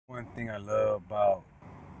One thing I love about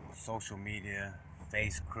social media,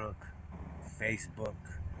 Facebook,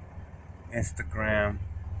 Instagram,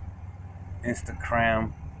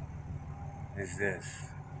 is this.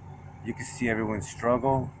 You can see everyone's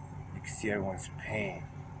struggle, you can see everyone's pain.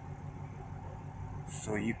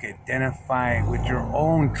 So you can identify with your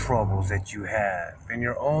own troubles that you have and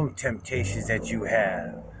your own temptations that you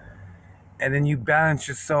have. And then you balance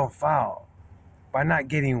yourself out by not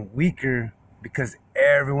getting weaker because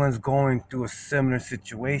everyone's going through a similar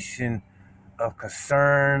situation of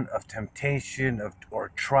concern, of temptation,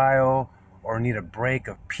 or trial, or need a break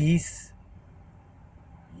of peace.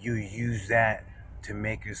 You use that to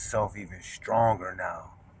make yourself even stronger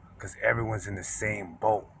now because everyone's in the same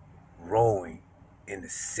boat, rowing in the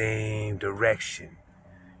same direction.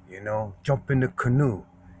 You know, jump in the canoe,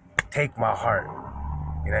 take my heart.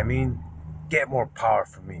 You know what I mean? Get more power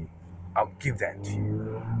from me. I'll give that to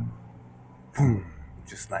you. Boom.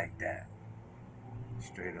 Just like that.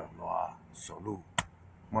 Straight up, Aloha. Salute.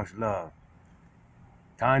 Much love.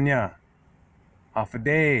 Tanya. Half a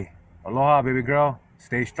day. Aloha, baby girl.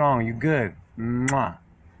 Stay strong. You good. Mwah.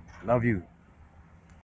 Love you.